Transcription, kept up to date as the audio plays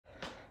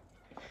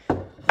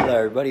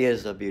Hello everybody,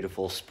 it's a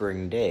beautiful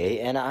spring day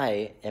and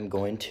I am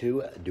going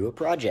to do a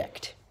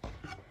project.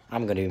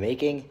 I'm going to be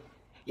making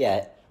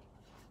yet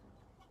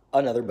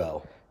another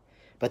bow.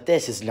 But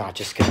this is not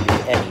just going to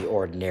be any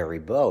ordinary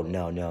bow,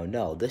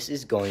 no. This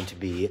is going to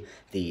be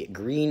the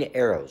Green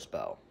Arrows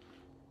bow.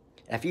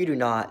 If you do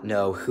not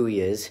know who he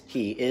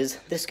is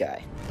this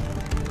guy.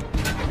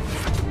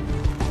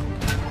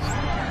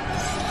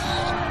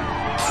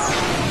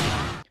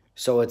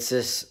 So it's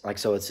this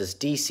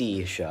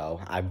DC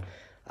show.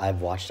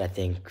 I've watched, I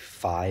think,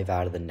 5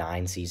 out of the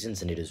 9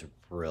 seasons, and it is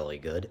really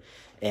good.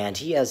 And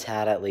he has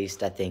had at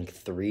least, I think,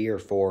 3 or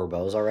 4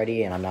 bows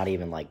already, and I'm not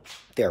even, like,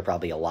 there are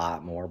probably a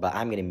lot more, but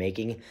I'm going to be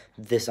making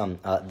this one,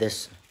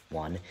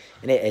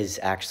 and it is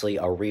actually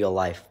a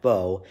real-life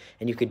bow,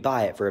 and you could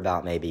buy it for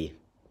about maybe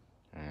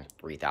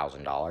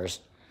 $3,000.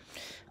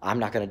 I'm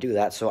not going to do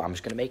that, so I'm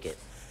just going to make it.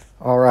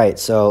 Alright,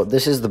 so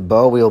this is the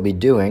bow we'll be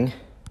doing.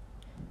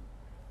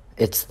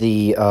 It's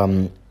the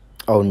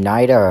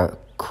Oneida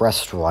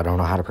Crestral, I don't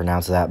know how to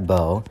pronounce that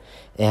bow,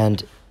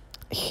 and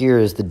here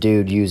is the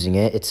dude using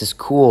it. It's this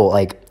cool,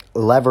 like,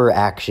 lever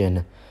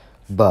action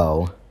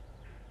bow.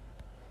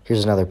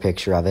 Here's another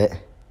picture of it.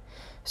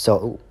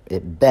 So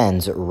it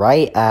bends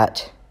right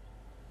at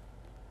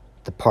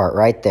the part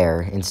right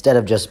there. Instead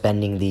of just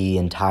bending the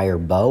entire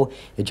bow,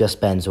 it just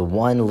bends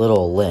one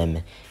little limb,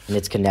 and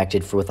it's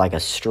connected with like a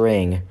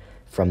string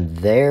from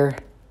there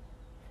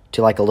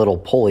to like a little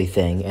pulley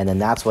thing, and then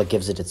that's what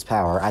gives it its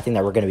power. I think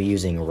that we're going to be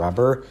using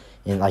rubber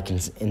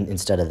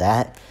instead of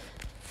that.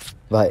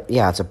 But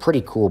yeah, it's a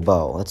pretty cool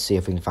bow. Let's see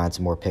if we can find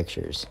some more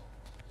pictures.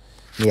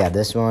 Yeah,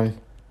 this one.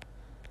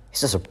 It's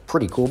just a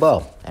pretty cool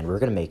bow, and we're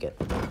going to make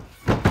it.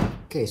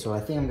 Okay, so I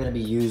think I'm going to be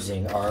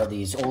using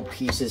these old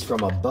pieces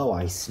from a bow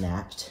I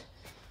snapped.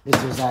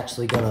 This was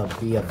actually going to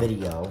be a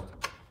video.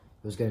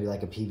 It was going to be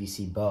like a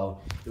PVC bow.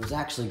 It was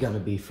actually going to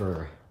be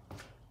for...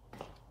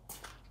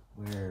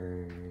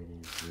 where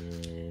is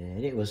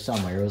it? It was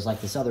somewhere. It was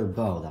like this other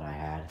bow that I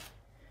had.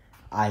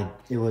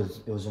 It was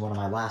one of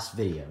my last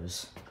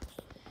videos.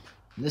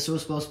 This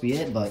was supposed to be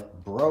it,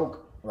 but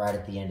broke right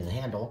at the end of the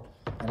handle.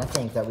 And I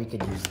think that we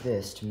could use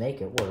this to make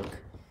it work.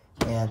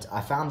 And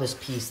I found this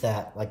piece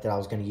that I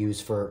was going to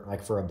use for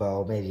a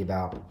bow maybe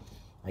about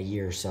a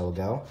year or so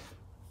ago.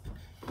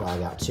 Well, I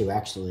got 2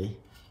 actually.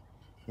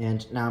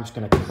 And now I'm just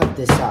going to cut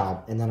this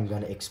out, and then I'm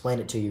going to explain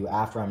it to you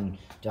after I'm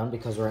done,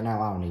 because right now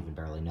I don't even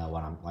barely know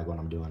what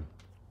I'm doing.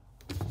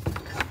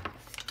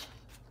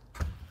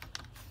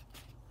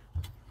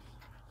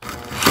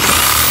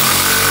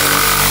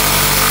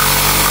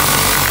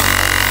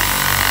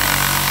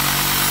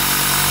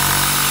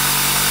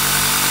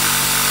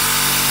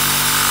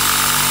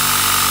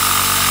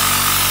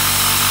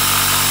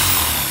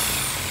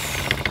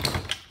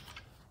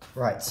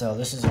 Right, so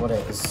this is what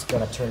it is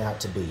going to turn out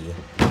to be.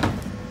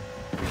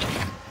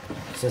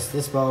 So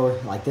this bow,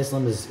 like this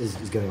limb is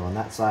going to go on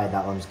that side,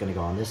 that limb's going to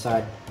go on this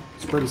side.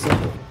 It's pretty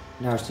simple.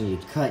 Now we're just going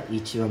to cut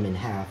each of them in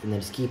half, and then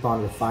just keep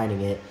on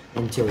refining it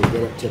until we get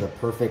it to the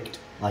perfect,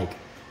 angle.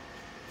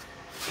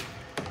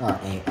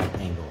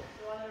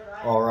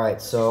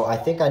 Alright, so I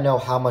think I know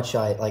how much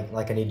I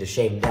need to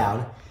shave him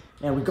down.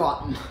 And we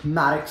got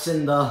Maddox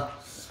in the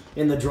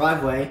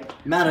driveway.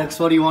 Maddox,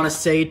 what do you want to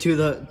say to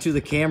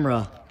the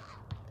camera?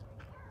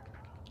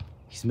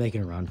 He's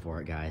making a run for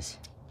it, guys.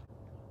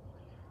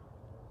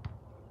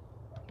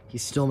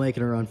 He's still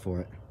making a run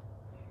for it.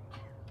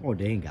 Oh,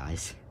 dang,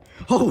 guys.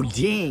 Oh,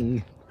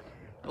 dang.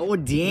 Oh,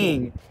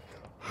 dang.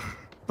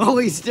 Oh,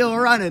 he's still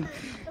running.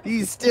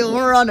 He's still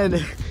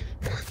running.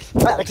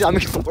 Maddox, I'm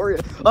making for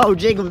it. Oh,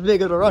 Jacob's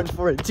making a run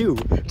for it, too.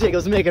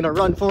 Jacob's making a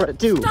run for it,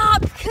 too.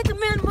 Stop! Get the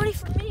man money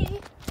for me.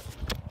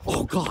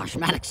 Oh, gosh,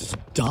 Maddox has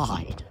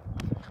died.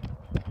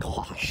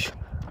 Gosh.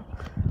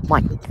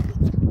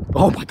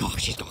 Oh, my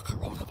gosh, he's got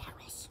coronavirus.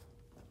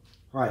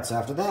 Alright, so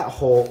after that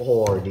whole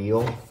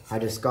ordeal, I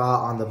just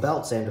got on the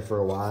belt sander for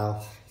a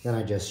while, then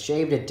I just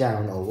shaved it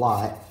down a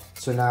lot,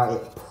 so now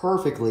it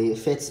perfectly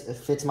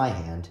fits my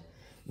hand.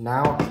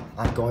 Now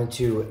I'm going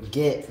to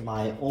get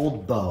my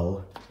old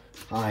bow.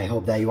 I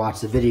hope that you watch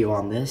the video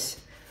on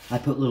this. I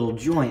put little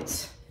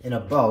joints in a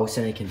bow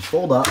so it can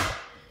fold up.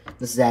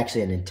 This is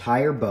actually an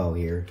entire bow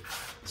here.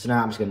 So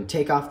now I'm just going to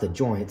take off the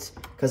joints,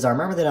 because I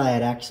remember that I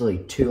had actually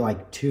two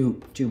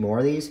more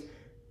of these.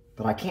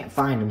 But I can't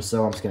find them,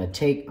 so I'm just gonna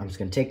take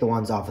the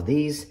ones off of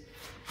these,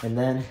 and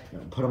then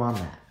put them on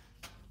that.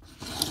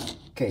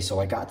 Okay, so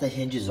I got the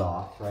hinges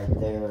off right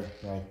there.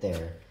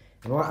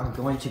 And what I'm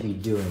going to be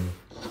doing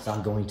is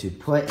I'm going to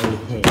put a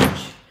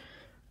hinge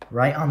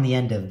right on the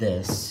end of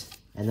this,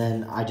 and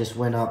then I just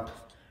went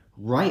up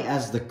right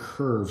as the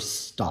curve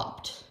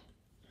stopped,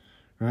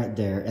 right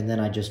there, and then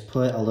I just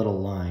put a little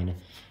line,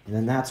 and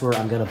then that's where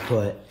I'm gonna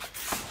put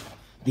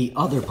the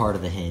other part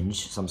of the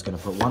hinge. So I'm just gonna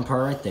put one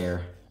part right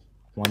there.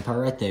 One part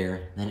right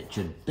there, then it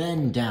should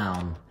bend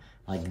down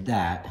like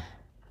that.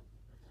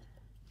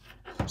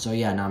 So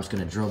yeah, now I'm just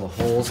gonna drill the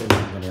holes, and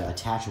then I'm gonna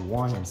attach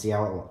one and see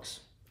how it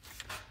looks.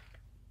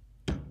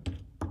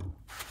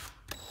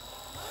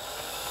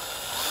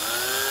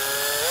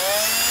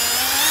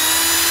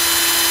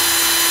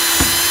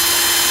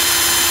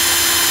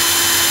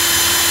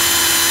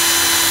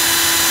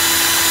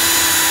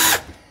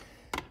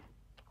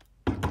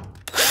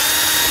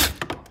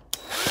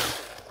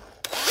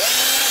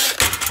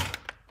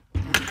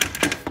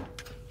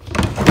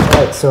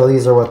 Alright, so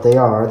these are what they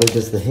are. They're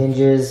just the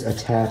hinges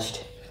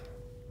attached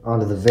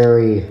onto the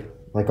very,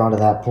 like onto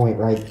that point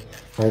right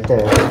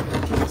there.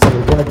 So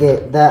you're gonna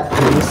get that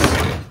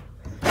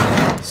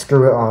piece,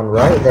 screw it on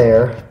right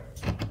there.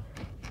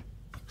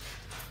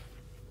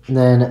 And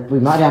then we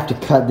might have to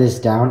cut this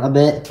down a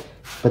bit,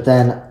 but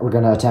then we're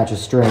gonna attach a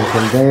string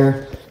from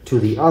there to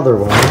the other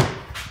one,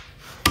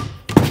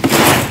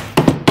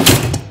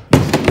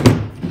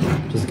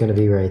 which is gonna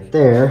be right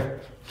there.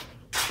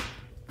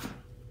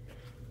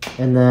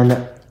 And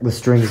then the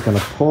string is gonna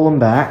pull them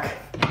back,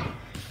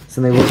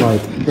 so they look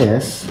like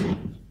this.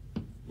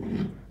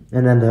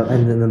 And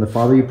then the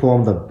farther you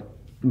pull them,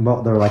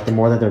 the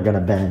more that they're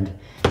gonna bend.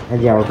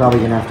 And yeah, we're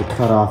probably gonna have to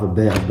cut off a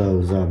bit of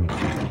those,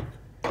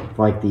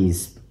 like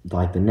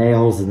the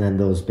nails, and then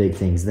those big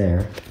things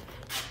there.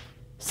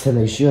 So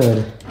they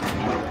should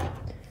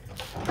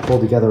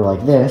pull together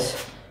like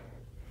this.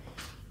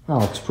 That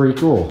looks pretty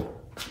cool.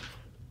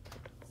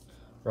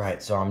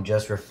 Right, so I'm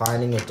just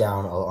refining it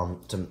down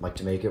to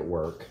make it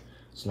work.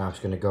 So now I'm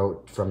just gonna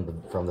go from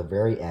the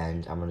very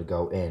end. I'm gonna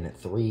go in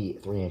three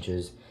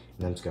inches,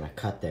 and I'm just gonna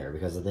cut there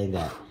because I think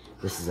that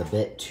this is a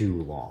bit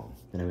too long.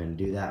 And I'm gonna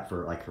do that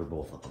for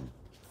both of them.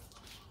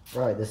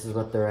 Right, this is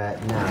what they're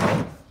at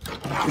now.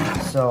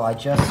 So I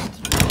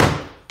just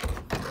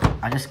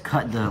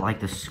cut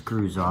the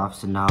screws off,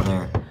 so now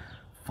they're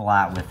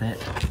flat with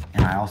it.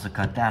 And I also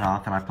cut that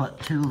off, and I put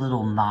 2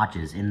 little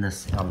notches in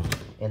this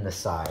in the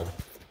side.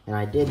 And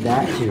I did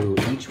that to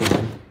each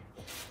one.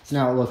 So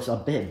now it looks a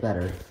bit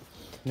better.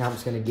 Now I'm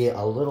just gonna get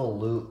a little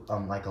loop,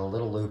 of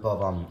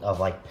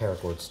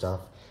paracord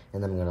stuff,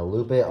 and then I'm gonna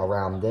loop it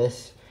around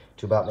this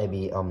to about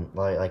maybe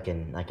like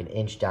an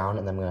inch down,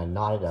 and then I'm gonna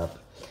knot it up.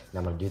 And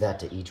I'm gonna do that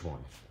to each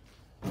one.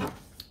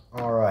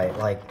 All right,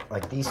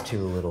 like these 2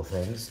 little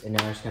things, and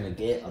now I'm just gonna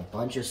get a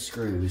bunch of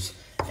screws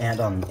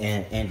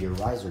and your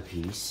riser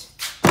piece.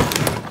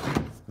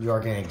 You are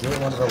gonna get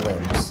one of the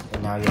limbs,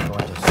 and now you're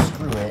going to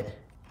screw it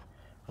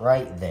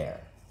right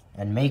there,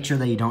 and make sure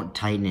that you don't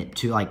tighten it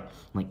too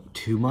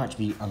too much,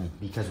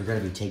 because we're gonna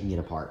be taking it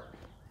apart.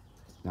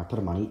 Now put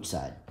them on each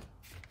side.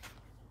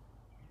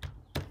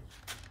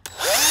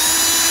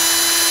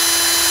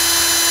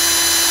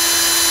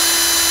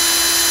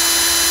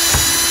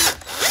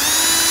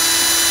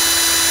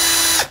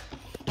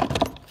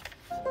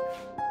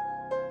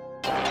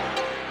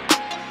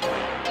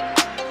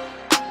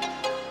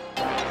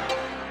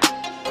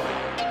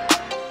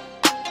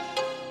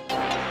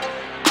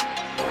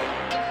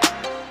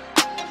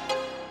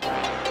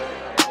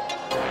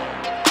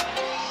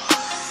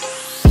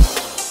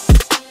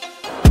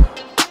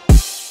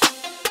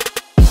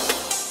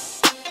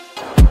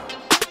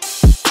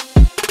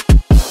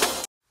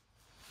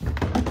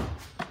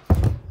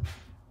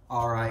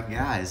 Alright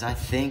guys, I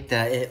think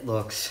that it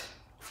looks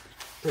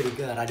pretty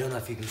good. I don't know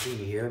if you can see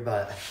me here,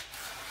 but I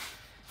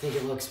think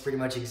it looks pretty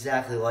much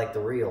exactly like the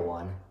real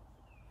one.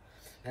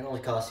 It only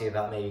cost me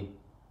about maybe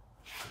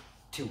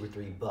 $2 or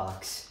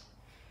 $3.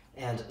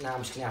 And now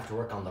I'm just gonna have to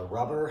work on the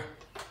rubber,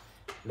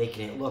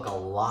 making it look a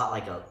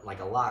lot a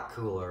lot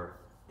cooler.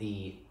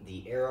 The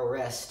arrow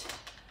rest,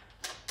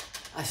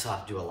 I still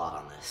have to do a lot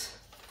on this.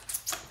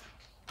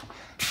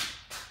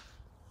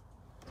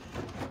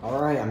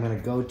 Alright, I'm gonna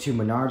go to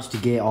Menards to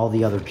get all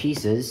the other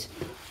pieces,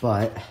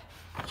 but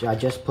I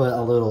just put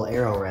a little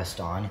arrow rest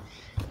on.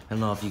 I don't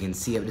know if you can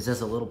see it, but it's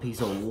just a little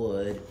piece of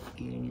wood.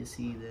 Can you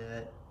see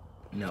that?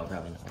 No,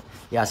 probably not.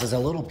 Yeah, so it's a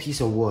little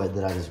piece of wood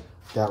that I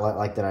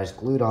just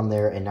glued on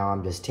there, and now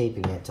I'm just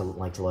taping it to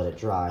let it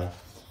dry.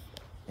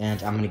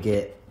 And I'm gonna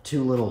get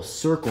 2 little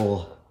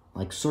circle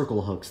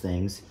hooks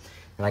things,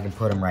 and I can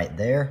put them right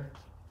there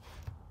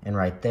and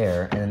right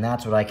there, and then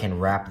that's what I can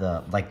wrap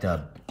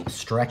the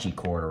stretchy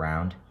cord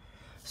around.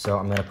 So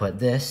I'm gonna put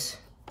this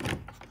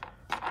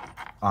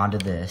onto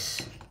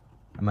this.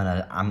 I'm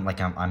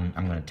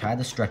gonna tie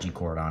the stretchy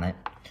cord on it.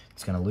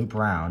 It's gonna loop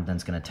around, then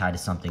it's gonna tie to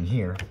something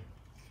here.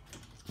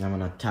 And I'm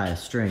gonna tie a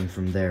string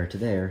from there to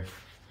there,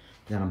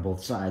 down on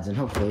both sides, and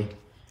hopefully we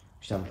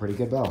should have a pretty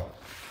good bow.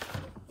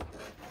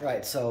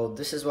 Right, so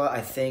this is what I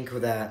think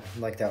that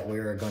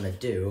we're gonna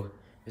do.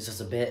 It's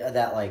just a bit of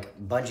that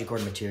bungee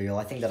cord material.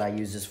 I think that I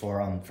use this for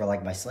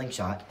my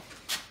slingshot.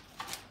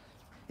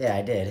 Yeah,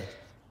 I did.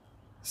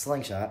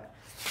 Slingshot.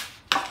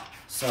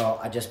 So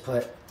I just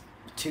put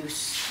two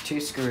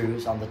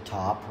screws on the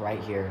top right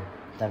here,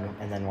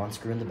 and then 1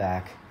 screw in the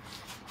back,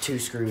 2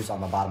 screws on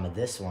the bottom of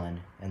this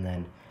one, and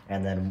then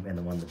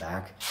the one in the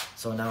back.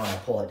 So now when I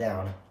pull it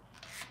down,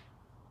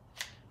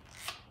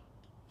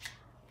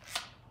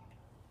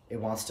 it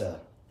wants to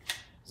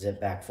zip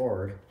back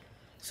forward.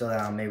 So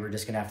now maybe we're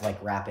just gonna have to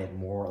wrap it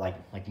more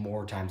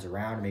more times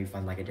around, or maybe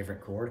find a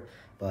different cord.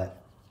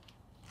 But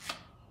I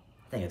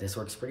think this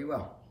works pretty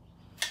well.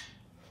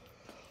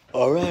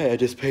 All right, I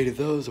just painted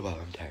those. Wow,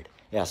 I'm tired.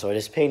 Yeah, so I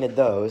just painted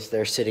those.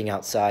 They're sitting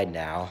outside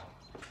now,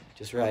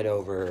 just right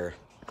over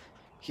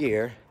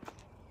here.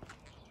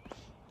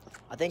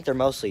 I think they're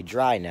mostly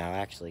dry now.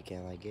 Actually,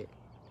 can I get?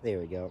 There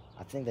we go.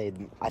 I think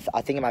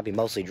it might be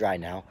mostly dry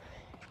now.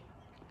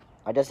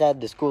 I just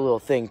added this cool little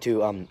thing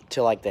to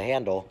the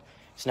handle,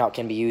 So now it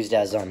can be used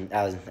as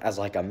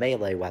like a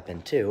melee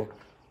weapon too.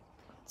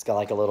 It's got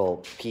like a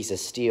little piece of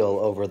steel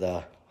over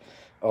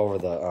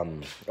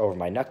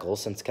my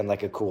knuckles, since it's kind of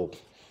like a cool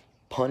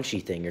punchy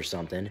thing or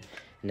something.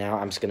 Now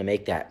I'm just gonna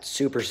make that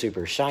super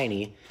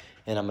shiny,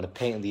 and I'm gonna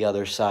paint the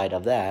other side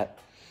of that.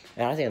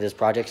 And I think this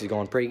project is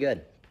going pretty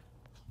good.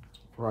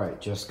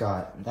 Right, just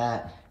got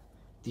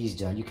these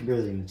done. You can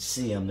barely even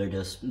see them. They're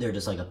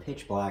just like a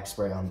pitch black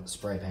spray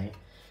paint.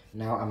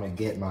 Now I'm gonna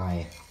get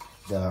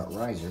the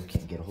riser.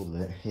 Can't get a hold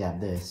of it. Yeah,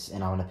 this,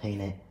 and I'm gonna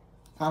paint it.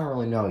 I don't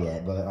really know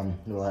yet, but I'm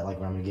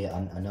gonna get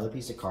another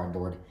piece of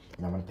cardboard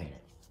and I'm gonna paint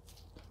it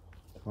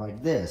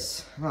like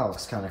this. That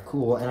looks kind of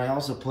cool. And I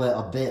also put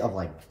a bit of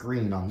like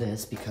green on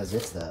this because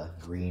it's the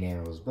Green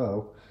Arrows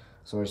bow.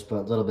 So I just put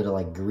a little bit of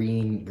like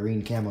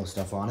green camo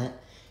stuff on it,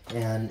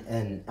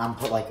 and I'm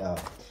put like a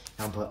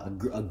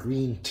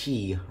green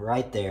T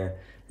right there.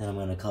 Then I'm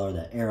gonna color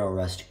the arrow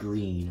rest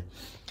green.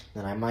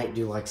 Then I might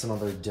do like some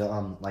other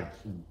like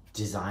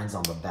designs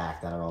on the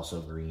back that are also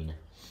green.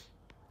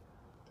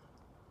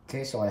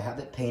 Okay, so I have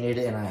it painted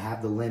and I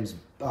have the limbs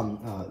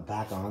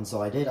back on.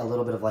 So I did a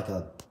little bit of like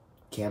a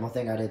camo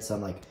thing. I did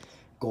some like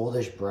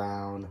goldish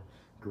brown,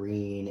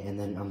 green, and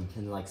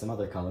then like some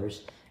other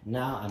colors.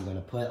 Now I'm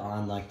gonna put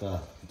on like the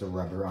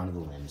rubber onto the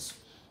limbs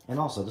and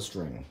also the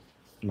string.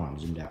 Come on,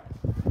 zoomed out.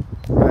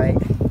 Right,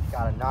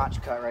 got a notch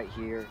cut right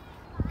here.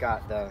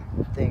 Got the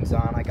things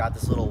on. I got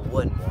this little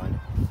wooden one.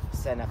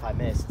 So if I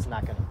miss, it's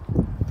not gonna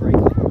break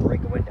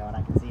a window, and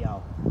I can see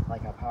how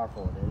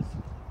powerful it is.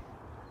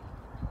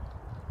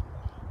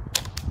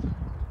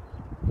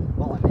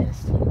 Well, I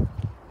missed,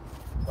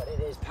 but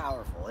it is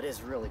powerful. It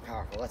is really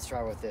powerful. Let's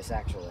try with this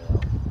actually though.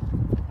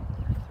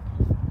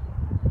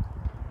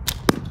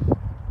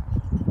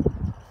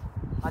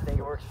 I think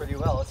it works pretty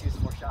well. Let's use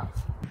some more shots.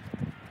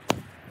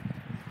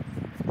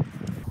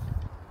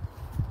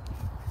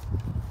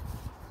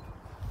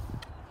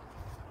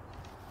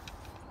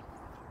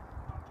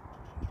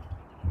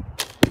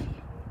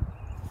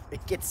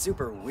 It gets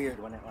super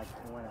weird when it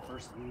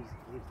first leaves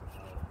the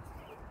bow,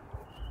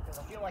 because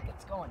I feel like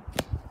it's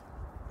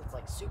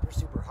like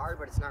super hard,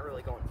 but it's not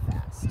really going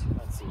fast.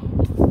 Let's see.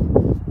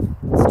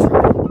 Let's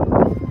try it.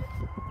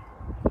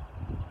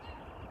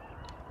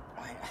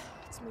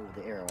 Let's move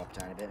the arrow up a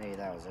tiny bit. Maybe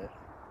that was it.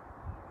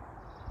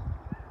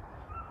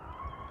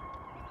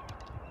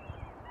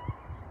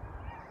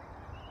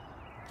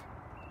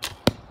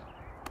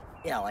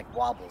 Yeah, like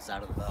wobbles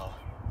out of the bow.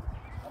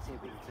 Let's see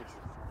if we can fix it.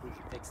 We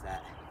can fix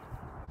that.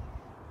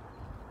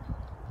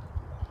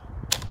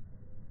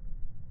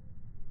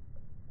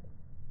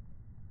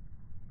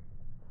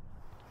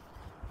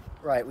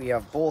 Right, we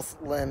have both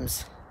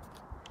limbs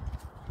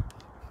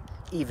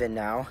even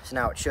now, so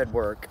now it should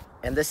work.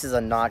 And this is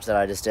a notch that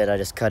I just did. I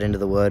just cut into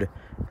the wood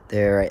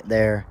there, right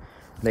there,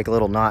 make a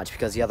little notch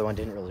because the other one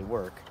didn't really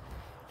work.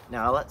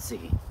 Now let's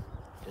see,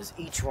 does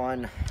each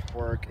one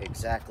work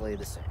exactly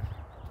the same?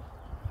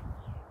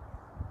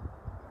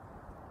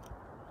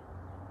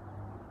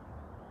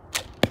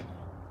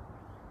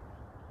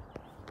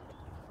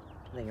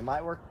 I think it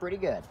might work pretty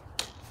good.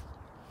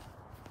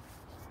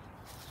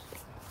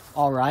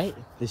 All right,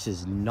 this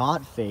is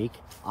not fake.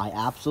 I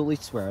absolutely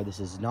swear this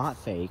is not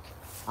fake.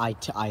 I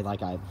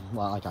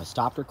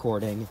stopped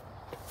recording,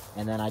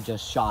 and then I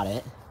just shot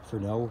it for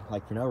no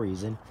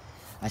reason.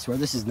 I swear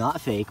this is not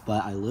fake,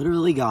 but I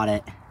literally got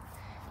it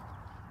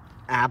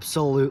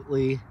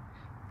absolutely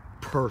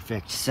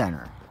perfect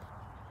center.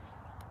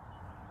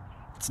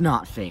 It's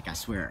not fake, I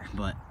swear,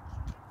 but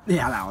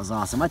yeah, that was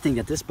awesome. I think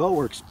that this bow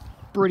works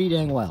pretty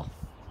dang well.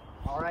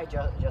 All right,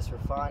 just for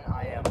fun,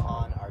 I am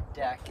on our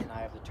deck and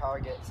I have the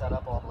target set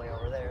up all the way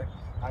over there.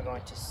 I'm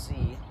going to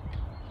see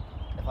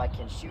if I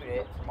can shoot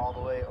it from all the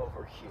way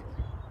over here.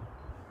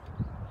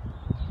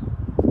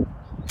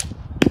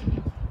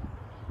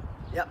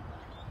 Yep.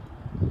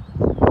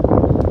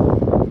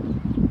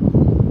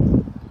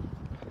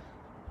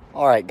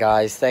 All right,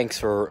 guys, thanks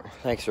for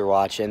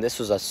watching. This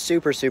was a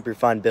super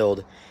fun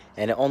build,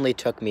 and it only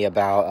took me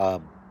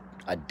about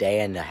a day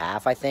and a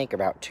half, I think,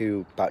 about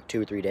 2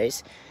 or 3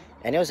 days.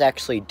 And it was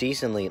actually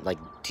decently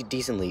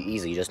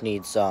easy. You just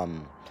need I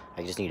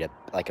just need a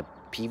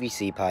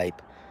PVC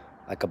pipe,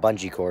 like a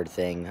bungee cord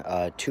thing,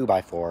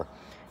 2x4.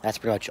 That's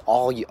pretty much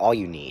all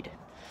you need.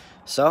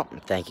 So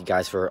thank you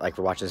guys for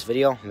watching this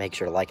video. Make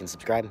sure to like and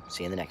subscribe.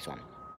 See you in the next one.